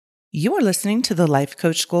You are listening to the Life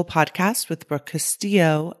Coach School podcast with Brooke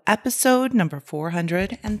Castillo, episode number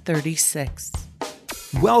 436.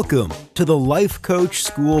 Welcome to the Life Coach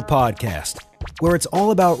School podcast, where it's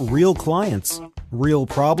all about real clients, real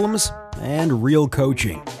problems, and real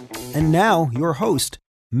coaching. And now, your host,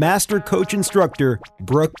 Master Coach Instructor,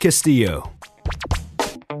 Brooke Castillo.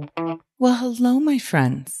 Well, hello, my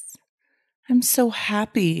friends. I'm so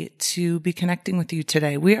happy to be connecting with you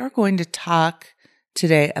today. We are going to talk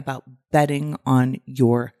today about betting on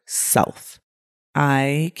yourself.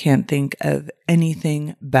 I can't think of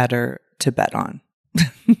anything better to bet on.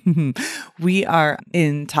 We are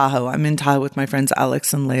in Tahoe. I'm in Tahoe with my friends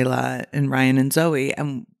Alex and Layla and Ryan and Zoe.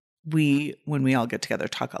 And when we all get together,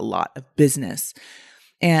 talk a lot of business.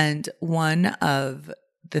 And one of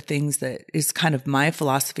the things that is kind of my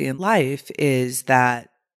philosophy in life is that,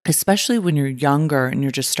 especially when you're younger and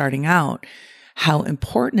you're just starting out, how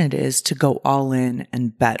important it is to go all in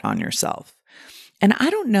and bet on yourself. And I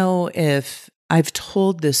don't know if I've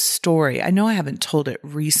told this story. I know I haven't told it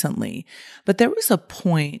recently, but there was a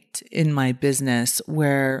point in my business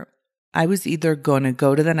where I was either going to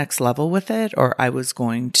go to the next level with it or I was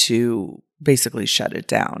going to basically shut it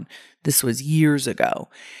down. This was years ago.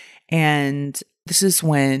 And this is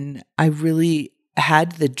when I really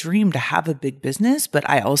had the dream to have a big business, but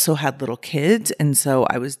I also had little kids. And so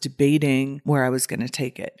I was debating where I was going to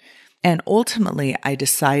take it. And ultimately, I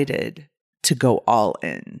decided to go all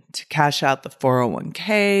in, to cash out the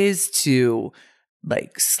 401ks, to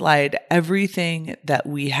slide everything that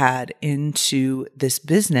we had into this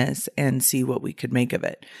business and see what we could make of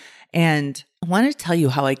it. And I want to tell you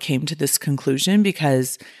how I came to this conclusion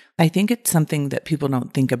because I think it's something that people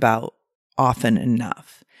don't think about often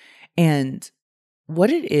enough. And what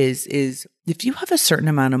it is if you have a certain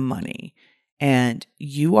amount of money and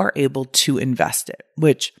you are able to invest it,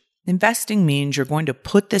 which investing means you're going to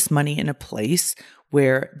put this money in a place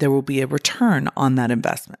where there will be a return on that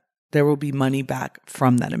investment. There will be money back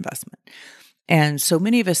from that investment. And so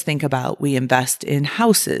many of us think about we invest in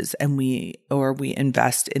houses and we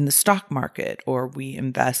invest in the stock market or we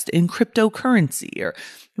invest in cryptocurrency or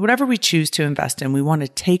whatever we choose to invest in. We want to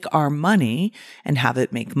take our money and have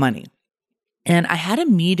it make money. And I had a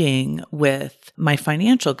meeting with my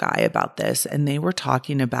financial guy about this, and they were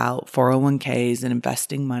talking about 401ks and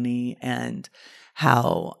investing money and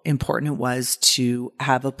how important it was to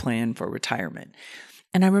have a plan for retirement.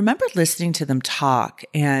 And I remember listening to them talk,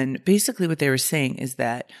 and basically what they were saying is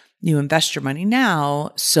that you invest your money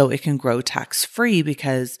now so it can grow tax-free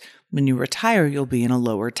because when you retire, you'll be in a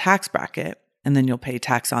lower tax bracket, and then you'll pay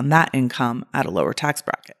tax on that income at a lower tax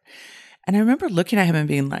bracket. And I remember looking at him and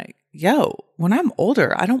being like, yo, when I'm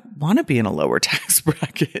older, I don't want to be in a lower tax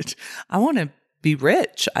bracket. I want to be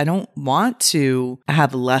rich. I don't want to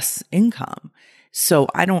have less income. So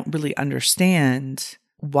I don't really understand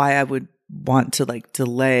why I would want to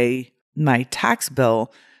delay my tax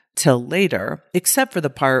bill till later, except for the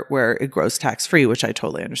part where it grows tax free, which I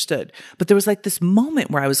totally understood. But there was this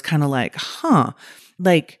moment where I was kind of I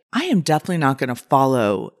am definitely not going to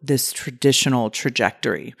follow this traditional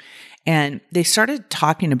trajectory. And they started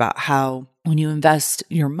talking about how when you invest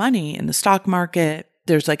your money in the stock market,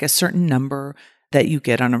 there's a certain number that you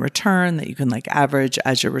get on a return that you can average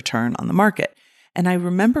as your return on the market. And I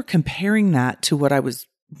remember comparing that to what I was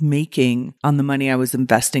making on the money I was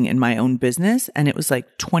investing in my own business. And it was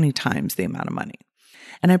 20 times the amount of money.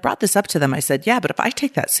 And I brought this up to them. I said, yeah, but if I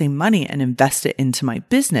take that same money and invest it into my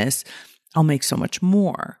business, I'll make so much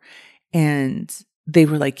more. And they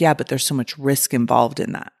were like, yeah, but there's so much risk involved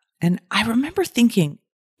in that. And I remember thinking,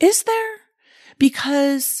 is there?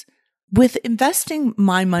 Because with investing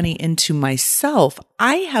my money into myself,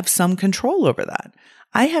 I have some control over that.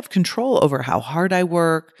 I have control over how hard I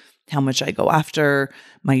work, how much I go after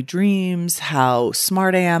my dreams, how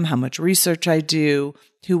smart I am, how much research I do,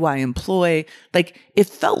 who I employ. It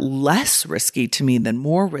felt less risky to me than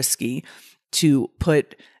more risky to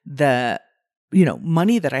put the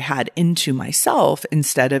money that I had into myself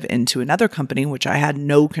instead of into another company, which I had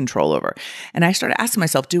no control over. And I started asking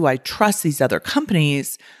myself, do I trust these other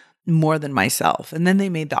companies more than myself? And then they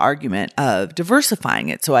made the argument of diversifying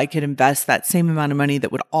it so I could invest that same amount of money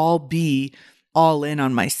that would all be all in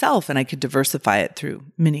on myself, and I could diversify it through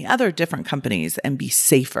many other different companies and be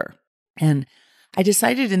safer. And I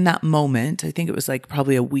decided in that moment, I think it was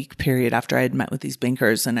probably a week period after I had met with these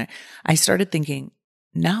bankers, and I started thinking,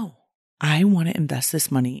 no, I want to invest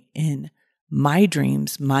this money in my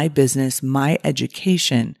dreams, my business, my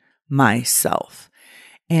education, myself.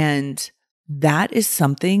 And that is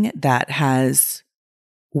something that has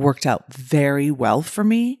worked out very well for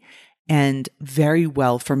me and very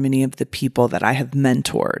well for many of the people that I have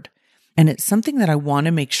mentored. And it's something that I want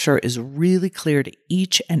to make sure is really clear to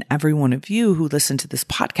each and every one of you who listen to this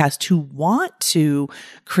podcast, who want to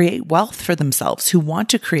create wealth for themselves, who want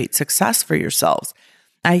to create success for yourselves.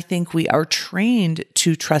 I think we are trained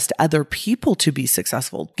to trust other people to be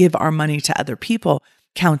successful, give our money to other people,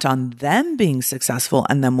 count on them being successful,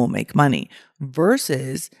 and then we'll make money,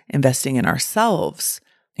 versus investing in ourselves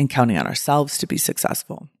and counting on ourselves to be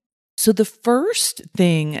successful. So the first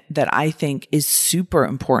thing that I think is super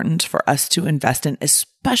important for us to invest in,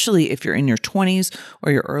 especially if you're in your 20s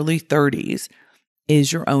or your early 30s,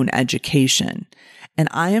 is your own education. And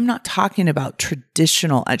I am not talking about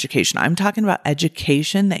traditional education. I'm talking about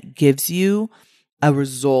education that gives you a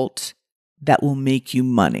result that will make you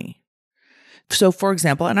money. So for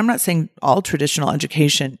example, and I'm not saying all traditional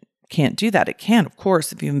education can't do that. It can, of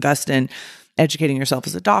course. If you invest in educating yourself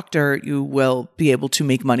as a doctor, you will be able to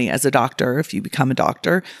make money as a doctor. If you become a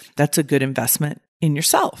doctor, that's a good investment in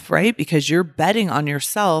yourself, right? Because you're betting on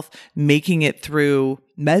yourself making it through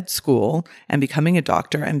med school and becoming a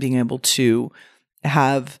doctor and being able to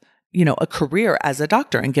have, a career as a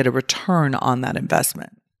doctor and get a return on that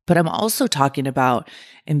investment. But I'm also talking about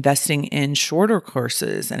investing in shorter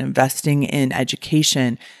courses and investing in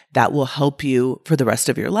education that will help you for the rest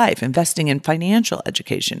of your life, investing in financial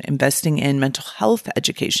education, investing in mental health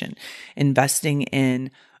education, investing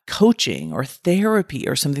in coaching or therapy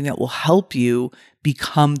or something that will help you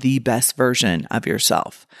become the best version of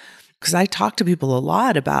yourself. Because I talk to people a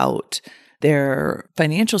lot about their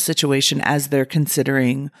financial situation as they're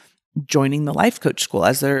considering joining the life coach school,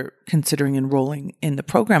 as they're considering enrolling in the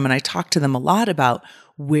program. And I talk to them a lot about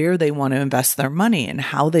where they want to invest their money and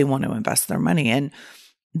how they want to invest their money. And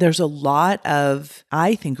there's a lot of,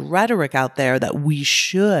 I think, rhetoric out there that we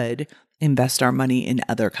should invest our money in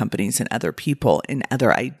other companies and other people, in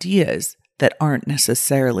other ideas that aren't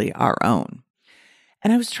necessarily our own.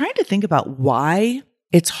 And I was trying to think about why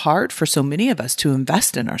it's hard for so many of us to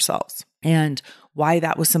invest in ourselves, and why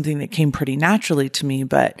that was something that came pretty naturally to me,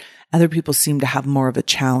 but other people seem to have more of a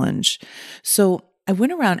challenge. So I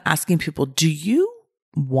went around asking people, do you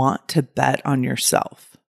want to bet on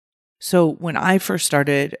yourself? So when I first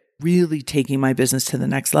started really taking my business to the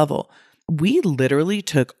next level, we literally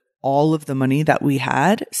took all of the money that we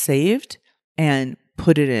had saved and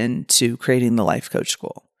put it into creating the Life Coach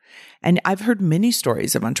School. And I've heard many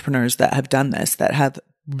stories of entrepreneurs that have done this, that have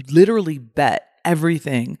literally bet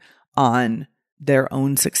everything on their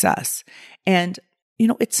own success. And,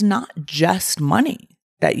 it's not just money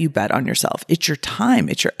that you bet on yourself. It's your time,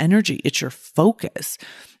 it's your energy, it's your focus.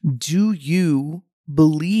 Do you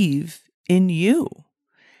believe in you?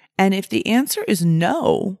 And if the answer is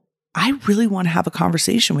no, I really want to have a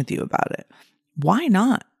conversation with you about it. Why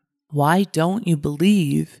not? Why don't you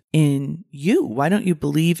believe in you? Why don't you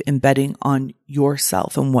believe in betting on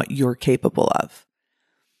yourself and what you're capable of?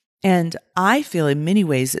 And I feel in many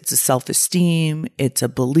ways it's a self-esteem, it's a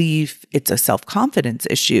belief, it's a self-confidence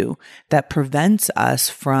issue that prevents us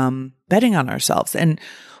from betting on ourselves. And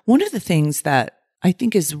one of the things that I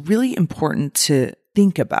think is really important to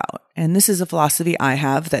think about, and this is a philosophy I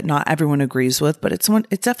have that not everyone agrees with, but it's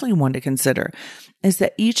definitely one to consider, is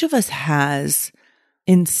that each of us has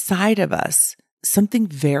inside of us something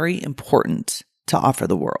very important to offer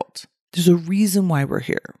the world. There's a reason why we're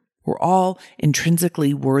here. We're all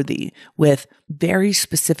intrinsically worthy with very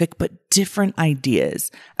specific but different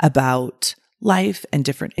ideas about life and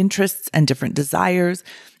different interests and different desires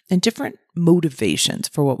and different motivations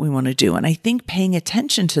for what we want to do. And I think paying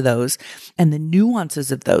attention to those and the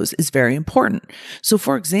nuances of those is very important. So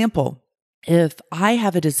for example, if I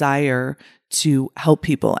have a desire to help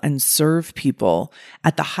people and serve people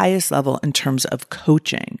at the highest level in terms of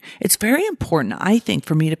coaching, it's very important, I think,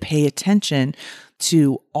 for me to pay attention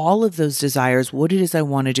to all of those desires, what it is I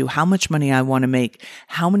want to do, how much money I want to make,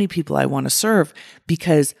 how many people I want to serve,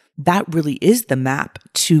 because that really is the map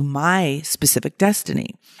to my specific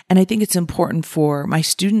destiny. And I think it's important for my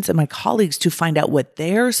students and my colleagues to find out what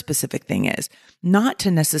their specific thing is, not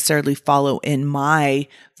to necessarily follow in my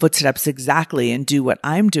footsteps exactly and do what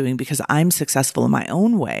I'm doing because I'm successful in my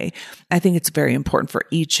own way. I think it's very important for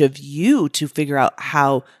each of you to figure out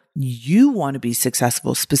how you want to be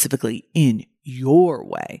successful specifically in your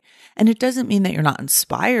way. And it doesn't mean that you're not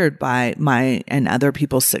inspired by my and other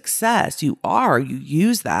people's success. You are, you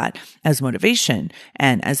use that as motivation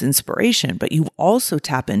and as inspiration, but you also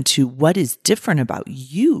tap into what is different about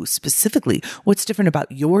you specifically, what's different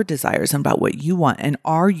about your desires and about what you want. And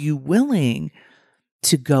are you willing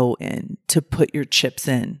to go in, to put your chips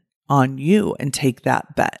in on you and take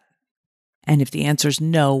that bet? And if the answer is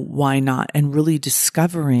no, why not? And really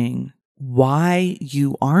discovering why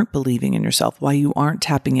you aren't believing in yourself, why you aren't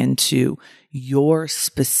tapping into your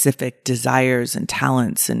specific desires and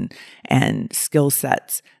talents and skill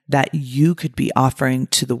sets that you could be offering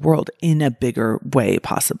to the world in a bigger way,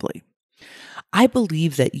 possibly. I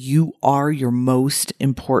believe that you are your most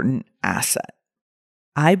important asset.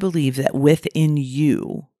 I believe that within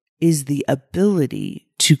you is the ability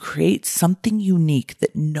to create something unique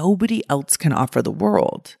that nobody else can offer the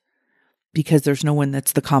world, because there's no one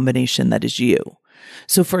that's the combination that is you.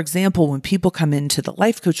 So for example, when people come into the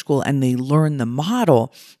life coach school and they learn the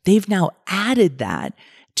model, they've now added that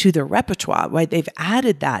to their repertoire, right? They've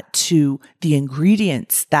added that to the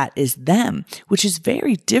ingredients that is them, which is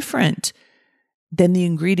very different than the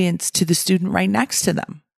ingredients to the student right next to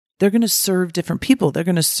them. They're going to serve different people. They're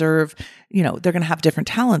going to serve, they're going to have different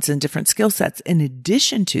talents and different skill sets. In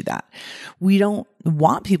addition to that, we don't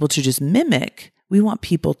want people to just mimic. We want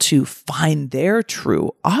people to find their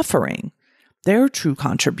true offering, their true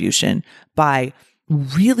contribution by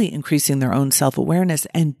really increasing their own self-awareness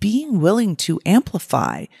and being willing to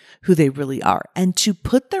amplify who they really are and to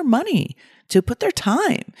put their money, to put their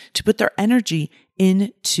time, to put their energy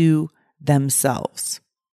into themselves.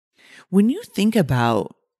 When you think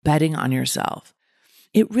about betting on yourself,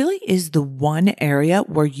 it really is the one area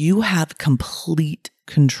where you have complete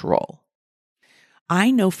control. I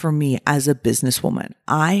know for me as a businesswoman,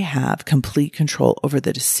 I have complete control over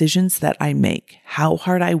the decisions that I make, how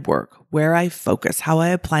hard I work, where I focus, how I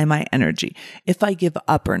apply my energy, if I give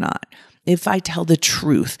up or not, if I tell the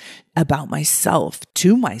truth about myself,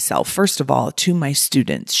 to myself, first of all, to my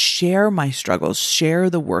students, share my struggles, share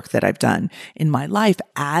the work that I've done in my life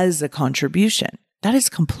as a contribution. That is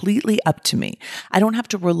completely up to me. I don't have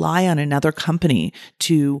to rely on another company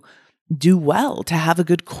to do well, to have a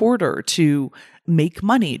good quarter, to make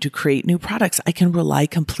money, to create new products. I can rely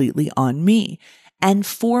completely on me. And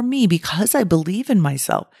for me, because I believe in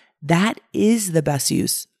myself, that is the best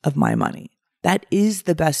use of my money. That is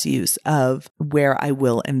the best use of where I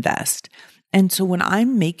will invest. And so when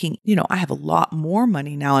I'm making, I have a lot more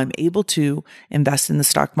money now, I'm able to invest in the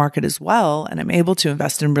stock market as well, and I'm able to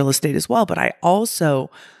invest in real estate as well. But I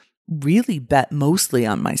also really bet mostly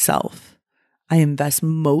on myself. I invest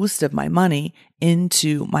most of my money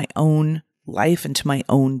into my own life, into my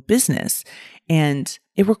own business. And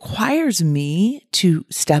it requires me to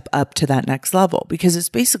step up to that next level, because it's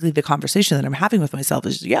basically the conversation that I'm having with myself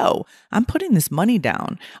is, I'm putting this money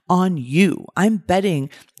down on you. I'm betting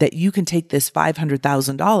that you can take this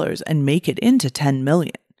 $500,000 and make it into 10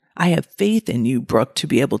 million. I have faith in you, Brooke, to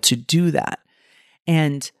be able to do that.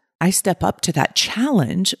 And I step up to that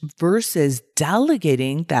challenge versus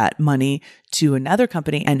delegating that money to another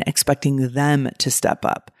company and expecting them to step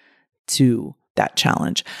up to that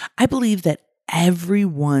challenge. I believe that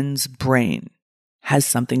everyone's brain has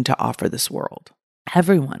something to offer this world.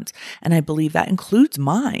 Everyone's. And I believe that includes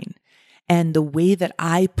mine. And the way that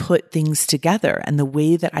I put things together and the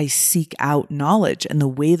way that I seek out knowledge and the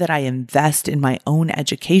way that I invest in my own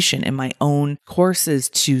education, in my own courses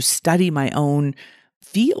to study my own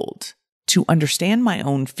field, to understand my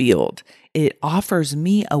own field, it offers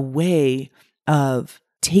me a way of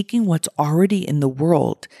taking what's already in the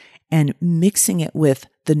world and mixing it with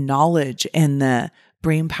the knowledge and the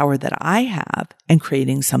brain power that I have and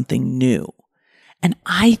creating something new. And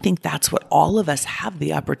I think that's what all of us have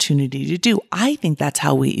the opportunity to do. I think that's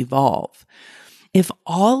how we evolve. If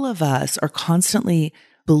all of us are constantly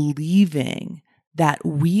believing that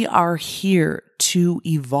we are here to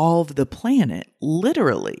evolve the planet,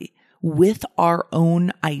 literally, with our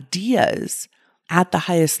own ideas at the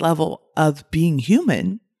highest level of being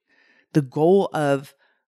human, the goal of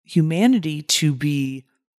humanity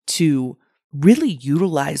to really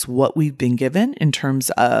utilize what we've been given in terms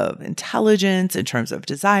of intelligence, in terms of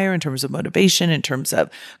desire, in terms of motivation, in terms of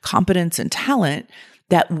competence and talent,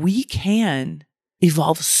 that we can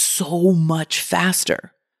evolve so much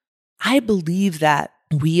faster. I believe that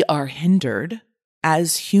we are hindered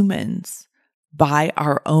as humans by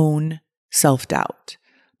our own self-doubt,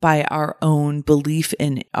 by our own belief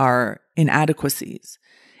in our inadequacies,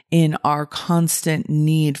 in our constant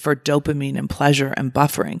need for dopamine and pleasure and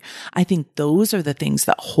buffering. I think those are the things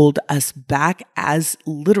that hold us back as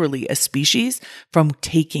literally a species from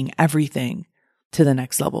taking everything to the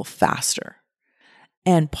next level faster.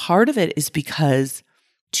 And part of it is because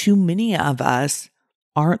too many of us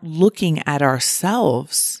aren't looking at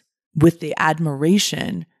ourselves with the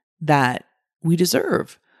admiration that we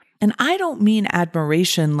deserve. And I don't mean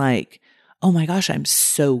admiration like, oh my gosh, I'm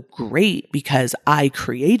so great because I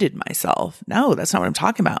created myself. No, that's not what I'm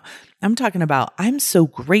talking about. I'm talking about I'm so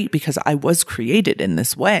great because I was created in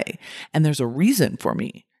this way. And there's a reason for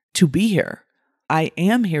me to be here. I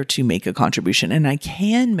am here to make a contribution, and I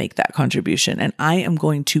can make that contribution. And I am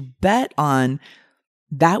going to bet on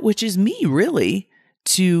that which is me, really,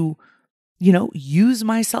 to, use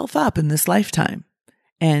myself up in this lifetime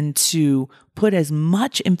and to put as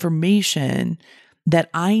much information that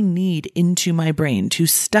I need into my brain, to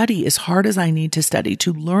study as hard as I need to study,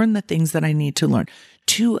 to learn the things that I need to learn,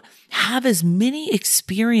 to have as many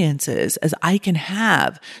experiences as I can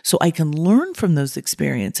have so I can learn from those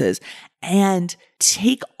experiences and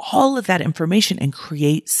take all of that information and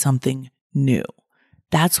create something new.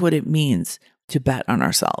 That's what it means to bet on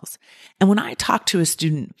ourselves. And when I talk to a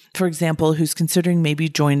student, for example, who's considering maybe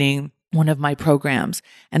joining one of my programs,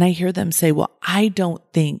 and I hear them say, well, I don't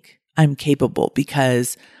think I'm capable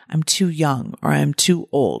because I'm too young, or I'm too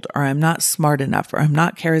old, or I'm not smart enough, or I'm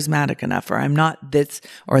not charismatic enough, or I'm not this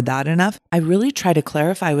or that enough. I really try to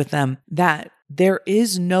clarify with them that there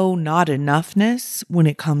is no not enoughness when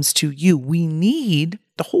it comes to you.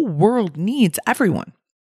 The whole world needs everyone,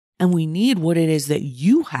 and we need what it is that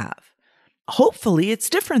you have. Hopefully it's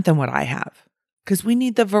different than what I have, because we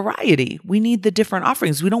need the variety. We need the different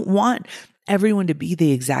offerings. We don't want everyone to be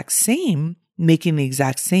the exact same, making the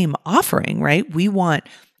exact same offering, right? We want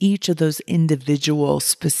each of those individual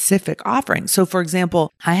specific offerings. So for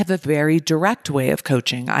example, I have a very direct way of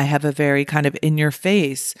coaching. I have a very kind of in your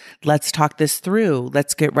face, let's talk this through.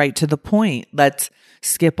 Let's get right to the point. Let's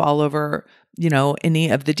skip all over, any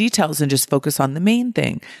of the details and just focus on the main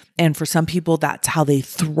thing. And for some people, that's how they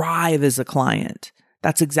thrive as a client.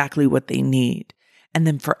 That's exactly what they need. And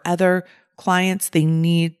then for other clients, they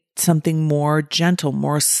need something more gentle,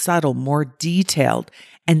 more subtle, more detailed.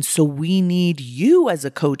 And so we need you as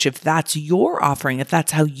a coach, if that's your offering, if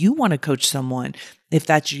that's how you want to coach someone, if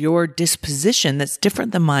that's your disposition that's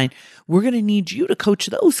different than mine, we're going to need you to coach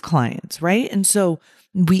those clients, right? And so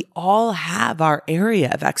we all have our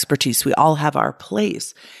area of expertise. We all have our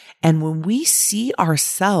place. And when we see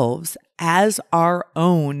ourselves as our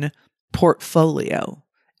own portfolio,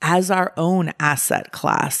 as our own asset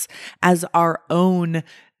class, as our own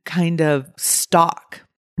kind of stock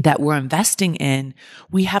that we're investing in,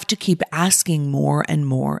 we have to keep asking more and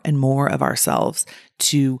more and more of ourselves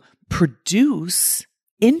to produce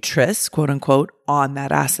interest, quote unquote, on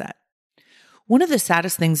that asset. One of the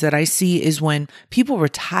saddest things that I see is when people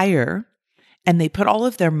retire and they put all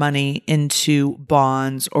of their money into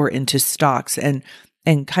bonds or into stocks and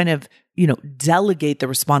kind of, delegate the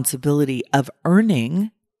responsibility of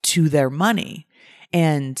earning to their money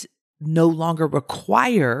and no longer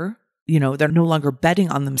require, they're no longer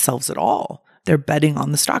betting on themselves at all. They're betting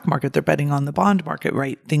on the stock market. They're betting on the bond market,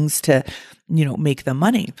 right? Things to, make them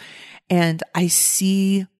money. And I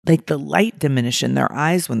see like the light diminish in their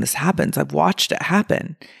eyes when this happens. I've watched it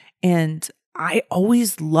happen. And I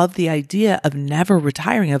always love the idea of never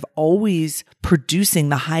retiring, of always producing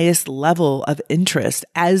the highest level of interest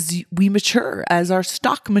as we mature, as our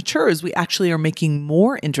stock matures. We actually are making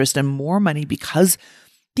more interest and more money because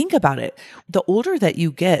think about it. The older that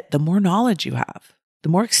you get, the more knowledge you have, the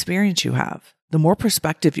more experience you have, the more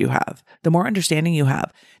perspective you have, the more understanding you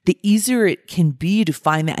have, the easier it can be to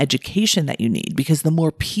find the education that you need because the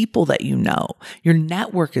more people that you know, your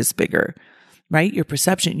network is bigger, right? Your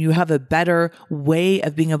perception, you have a better way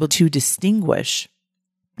of being able to distinguish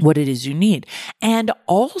what it is you need. And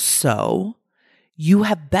also, you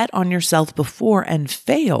have bet on yourself before and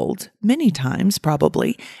failed many times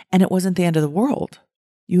probably, and it wasn't the end of the world.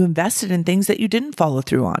 You invested in things that you didn't follow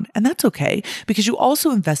through on, and that's okay because you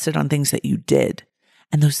also invested on things that you did.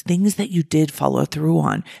 And those things that you did follow through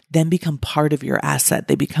on then become part of your asset.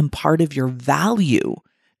 They become part of your value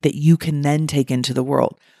that you can then take into the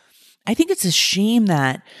world. I think it's a shame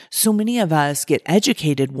that so many of us get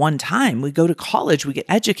educated one time. We go to college, we get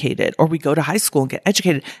educated, or we go to high school and get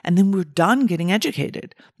educated, and then we're done getting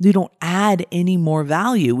educated. We don't add any more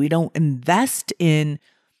value. We don't invest in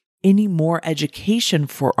any more education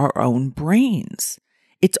for our own brains.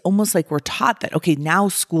 It's almost like we're taught that, okay, now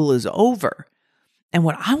school is over. And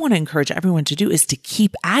what I want to encourage everyone to do is to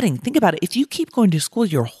keep adding. Think about it. If you keep going to school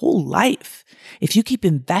your whole life, if you keep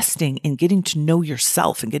investing in getting to know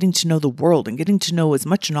yourself and getting to know the world and getting to know as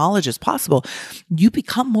much knowledge as possible, you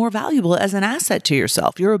become more valuable as an asset to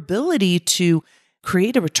yourself. Your ability to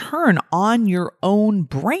create a return on your own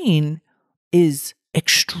brain is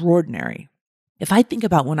extraordinary. If I think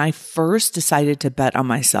about when I first decided to bet on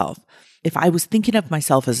myself, if I was thinking of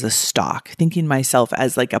myself as a stock, thinking myself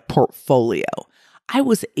as like a portfolio, I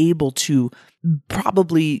was able to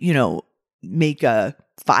probably, make a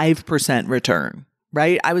 5% return,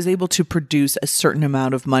 right? I was able to produce a certain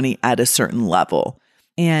amount of money at a certain level.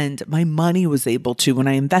 And my money was able to, when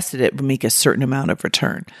I invested it, make a certain amount of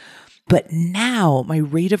return. But now my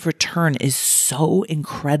rate of return is so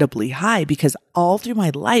incredibly high because all through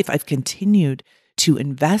my life, I've continued to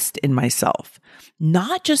invest in myself,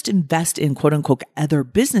 not just invest in quote unquote other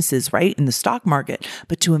businesses, right? In the stock market,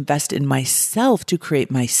 but to invest in myself, to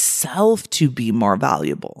create myself to be more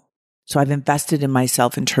valuable. So I've invested in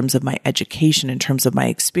myself in terms of my education, in terms of my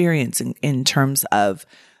experience, in terms of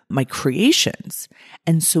my creations.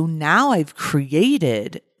 And so now I've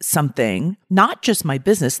created something, not just my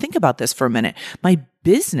business. Think about this for a minute. My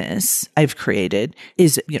business I've created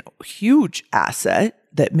is, a huge asset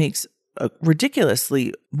that makes a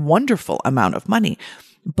ridiculously wonderful amount of money.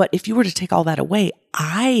 But if you were to take all that away,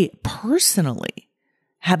 I personally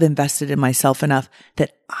have invested in myself enough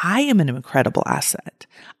that I am an incredible asset.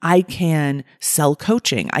 I can sell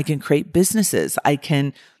coaching. I can create businesses. I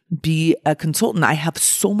can be a consultant. I have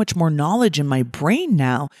so much more knowledge in my brain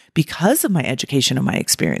now because of my education and my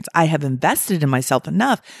experience. I have invested in myself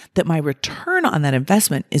enough that my return on that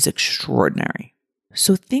investment is extraordinary.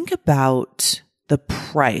 So think about the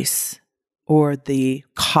price or the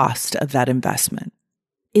cost of that investment.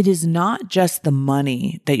 It is not just the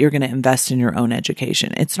money that you're going to invest in your own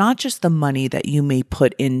education. It's not just the money that you may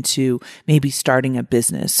put into maybe starting a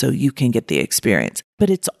business so you can get the experience, but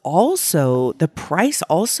it's also, the price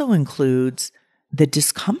also includes the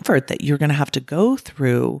discomfort that you're going to have to go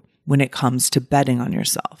through when it comes to betting on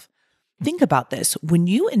yourself. Think about this. When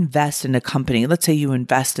you invest in a company, let's say you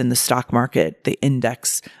invest in the stock market, the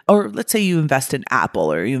index, or let's say you invest in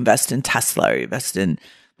Apple or you invest in Tesla or you invest in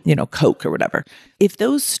Coke or whatever. If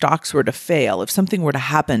those stocks were to fail, if something were to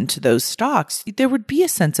happen to those stocks, there would be a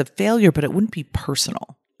sense of failure, but it wouldn't be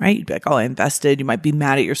personal, right? You'd be like, oh, I invested. You might be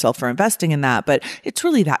mad at yourself for investing in that, but it's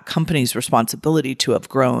really that company's responsibility to have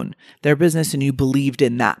grown their business and you believed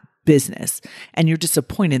in that business. And you're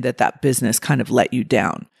disappointed that that business kind of let you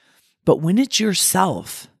down. But when it's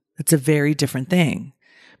yourself, it's a very different thing.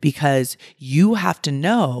 Because you have to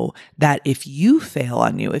know that if you fail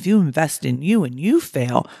on you, if you invest in you and you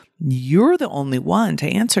fail, you're the only one to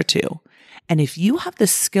answer to. And if you have the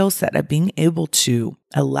skill set of being able to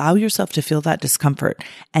allow yourself to feel that discomfort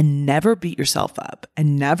and never beat yourself up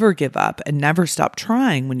and never give up and never stop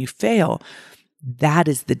trying when you fail, that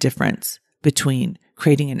is the difference between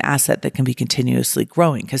creating an asset that can be continuously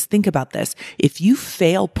growing. Because think about this. If you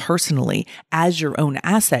fail personally as your own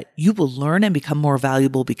asset, you will learn and become more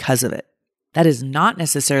valuable because of it. That is not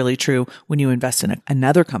necessarily true when you invest in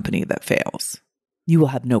another company that fails. You will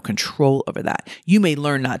have no control over that. You may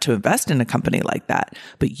learn not to invest in a company like that,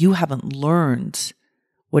 but you haven't learned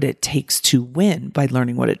what it takes to win by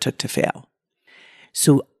learning what it took to fail.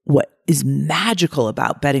 So what is magical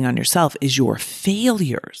about betting on yourself is your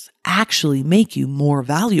failures actually make you more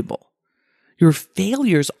valuable. Your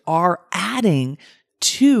failures are adding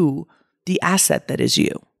to the asset that is you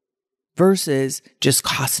versus just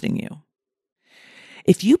costing you.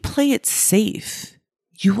 If you play it safe,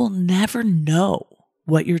 you will never know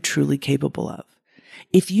what you're truly capable of.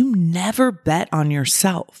 If you never bet on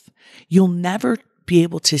yourself, you'll never be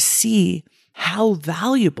able to see how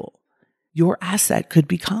valuable your asset could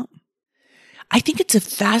become. I think it's a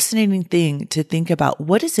fascinating thing to think about.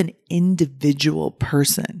 What is an individual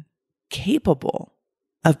person capable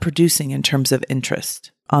of producing in terms of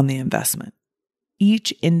interest on the investment?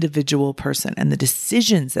 Each individual person and the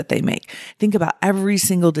decisions that they make. Think about every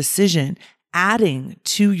single decision adding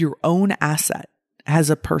to your own asset as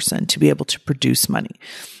a person to be able to produce money.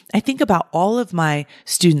 I think about all of my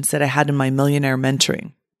students that I had in my millionaire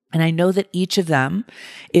mentoring. And I know that each of them,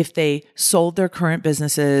 if they sold their current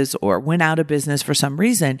businesses or went out of business for some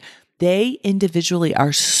reason, they individually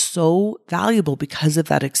are so valuable because of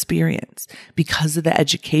that experience, because of the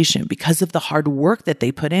education, because of the hard work that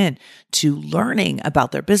they put in to learning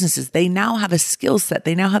about their businesses. They now have a skill set.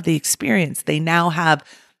 They now have the experience. They now have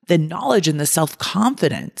the knowledge and the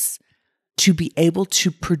self-confidence to be able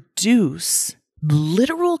to produce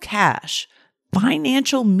literal cash,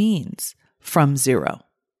 financial means from zero.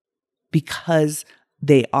 Because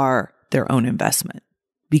they are their own investment,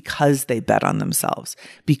 because they bet on themselves,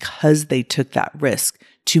 because they took that risk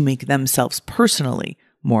to make themselves personally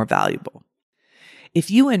more valuable.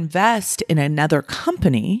 If you invest in another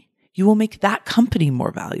company, you will make that company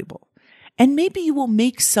more valuable. And maybe you will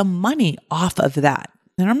make some money off of that.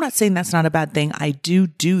 And I'm not saying that's not a bad thing. I do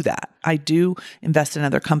that. I do invest in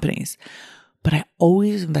other companies, but I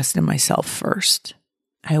always invest in myself first.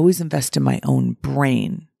 I always invest in my own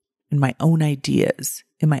brain, in my own ideas,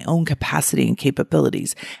 in my own capacity and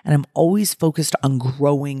capabilities. And I'm always focused on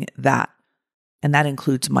growing that. And that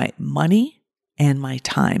includes my money and my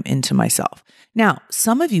time into myself. Now,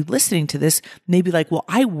 some of you listening to this may be like, well,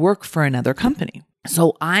 I work for another company,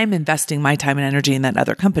 so I'm investing my time and energy in that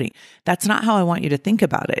other company. That's not how I want you to think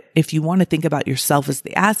about it. If you want to think about yourself as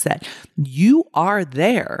the asset, you are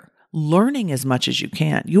there learning as much as you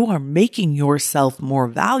can. You are making yourself more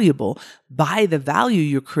valuable by the value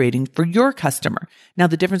you're creating for your customer. Now,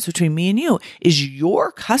 the difference between me and you is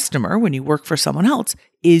your customer, when you work for someone else,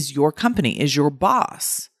 is your company, is your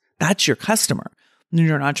boss. That's your customer. When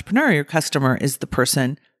you're an entrepreneur, your customer is the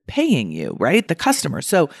person paying you, right? The customer.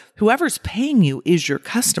 So whoever's paying you is your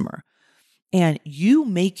customer. And you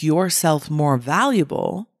make yourself more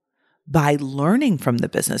valuable by learning from the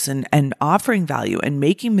business and offering value and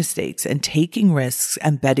making mistakes and taking risks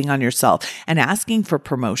and betting on yourself and asking for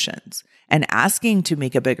promotions and asking to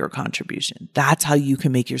make a bigger contribution. That's how you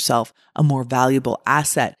can make yourself a more valuable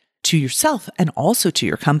asset to yourself and also to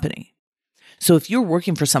your company. So if you're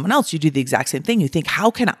working for someone else, you do the exact same thing. You think,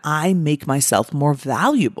 how can I make myself more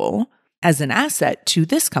valuable as an asset to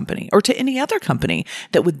this company or to any other company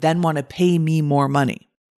that would then want to pay me more money?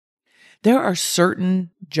 There are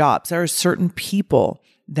certain jobs, there are certain people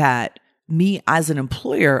that me as an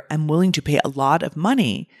employer am willing to pay a lot of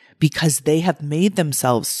money because they have made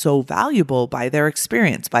themselves so valuable by their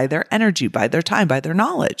experience, by their energy, by their time, by their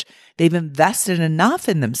knowledge. They've invested enough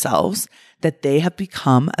in themselves that they have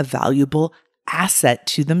become a valuable asset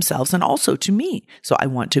to themselves and also to me. So I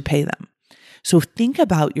want to pay them. So think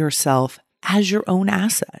about yourself as your own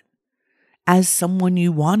asset, as someone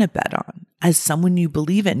you want to bet on, as someone you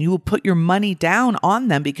believe in. You will put your money down on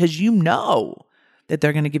them because you know that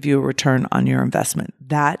they're going to give you a return on your investment.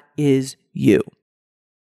 That is you.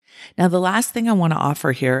 Now, the last thing I want to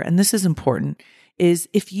offer here, and this is important, is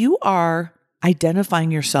if you are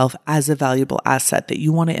identifying yourself as a valuable asset that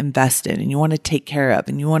you want to invest in and you want to take care of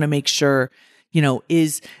and you want to make sure,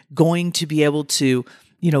 is going to be able to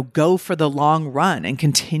go for the long run and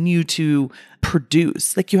continue to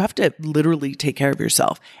produce. Like, you have to literally take care of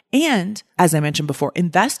yourself. And as I mentioned before,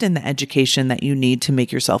 invest in the education that you need to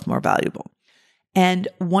make yourself more valuable. And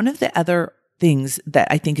one of the other things that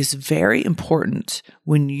I think is very important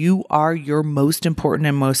when you are your most important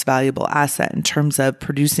and most valuable asset in terms of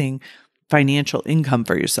producing financial income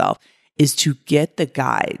for yourself is to get the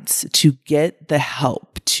guides, to get the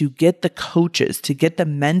help, to get the coaches, to get the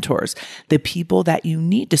mentors, the people that you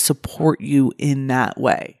need to support you in that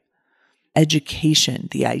way. Education,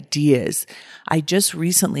 the ideas. I just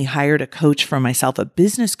recently hired a coach for myself, a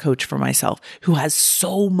business coach for myself, who has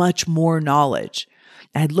so much more knowledge.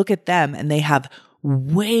 I look at them and they have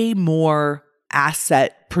way more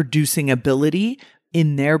asset producing ability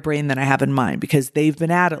in their brain than I have in mine because they've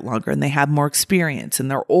been at it longer and they have more experience and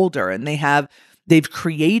they're older and they've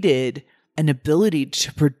created an ability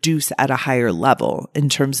to produce at a higher level in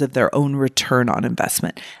terms of their own return on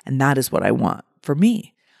investment. And that is what I want for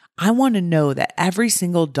me. I want to know that every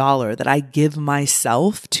single dollar that I give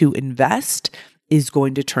myself to invest is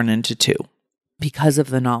going to turn into two because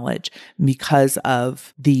of the knowledge, because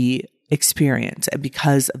of the experience, and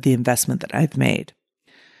because of the investment that I've made.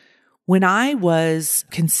 When I was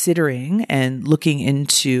considering and looking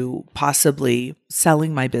into possibly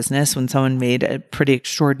selling my business, when someone made a pretty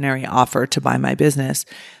extraordinary offer to buy my business,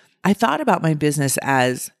 I thought about my business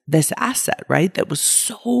as this asset, right? That was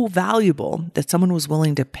so valuable that someone was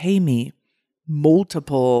willing to pay me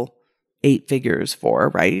multiple 8 figures for,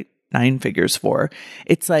 right? 9 figures for.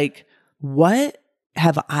 It's like, what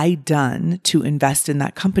have I done to invest in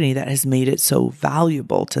that company that has made it so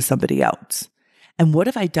valuable to somebody else? And what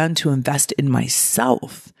have I done to invest in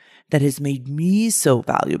myself that has made me so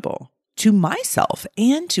valuable to myself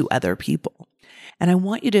and to other people? And I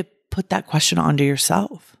want you to put that question onto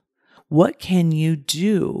yourself. What can you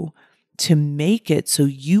do to make it so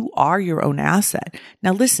you are your own asset?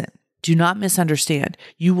 Now, listen, do not misunderstand.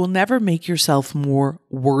 You will never make yourself more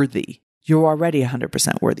worthy. You're already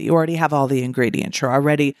 100% worthy. You already have all the ingredients. You're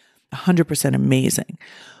already 100% amazing.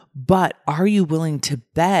 But are you willing to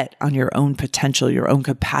bet on your own potential, your own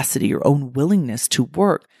capacity, your own willingness to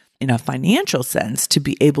work in a financial sense to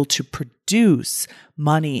be able to produce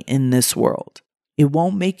money in this world? It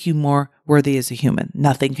won't make you more worthy as a human.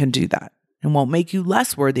 Nothing can do that. It won't make you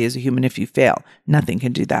less worthy as a human if you fail. Nothing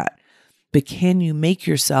can do that. But can you make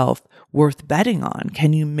yourself worth betting on?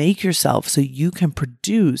 Can you make yourself so you can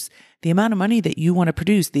produce the amount of money that you want to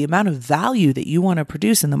produce, the amount of value that you want to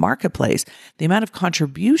produce in the marketplace, the amount of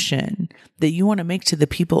contribution that you want to make to the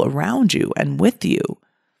people around you and with you?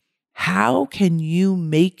 How can you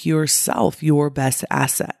make yourself your best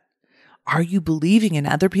asset? Are you believing in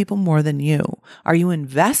other people more than you? Are you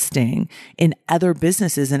investing in other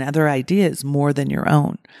businesses and other ideas more than your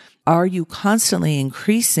own? Are you constantly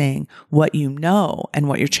increasing what you know and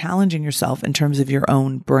what you're challenging yourself in terms of your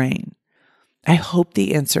own brain? I hope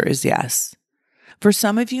the answer is yes. For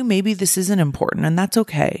some of you, maybe this isn't important, and that's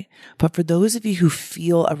okay. But for those of you who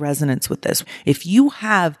feel a resonance with this, if you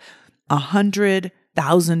have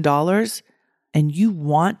 $100,000 and you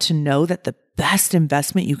want to know that the best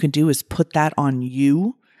investment you can do is put that on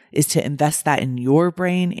you, is to invest that in your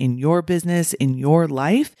brain, in your business, in your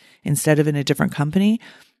life, instead of in a different company,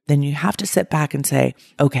 then you have to sit back and say,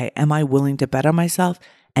 okay, am I willing to bet on myself?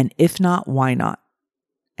 And if not, why not?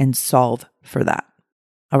 And solve for that.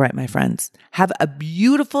 All right, my friends, have a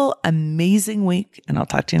beautiful, amazing week, and I'll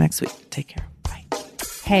talk to you next week. Take care. Bye.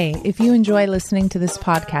 Hey, if you enjoy listening to this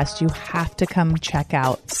podcast, you have to come check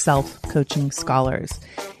out Self-Coaching Scholars.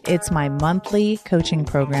 It's my monthly coaching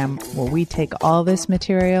program where we take all this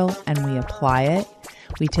material and we apply it.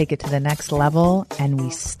 We take it to the next level and we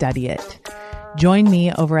study it. Join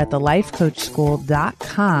me over at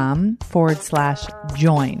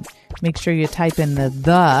thelifecoachschool.com/join. Make sure you type in the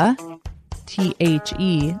THE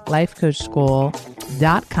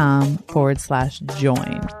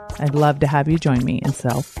lifecoachschool.com/join. I'd love to have you join me in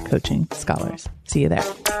Self-Coaching Scholars. See you there.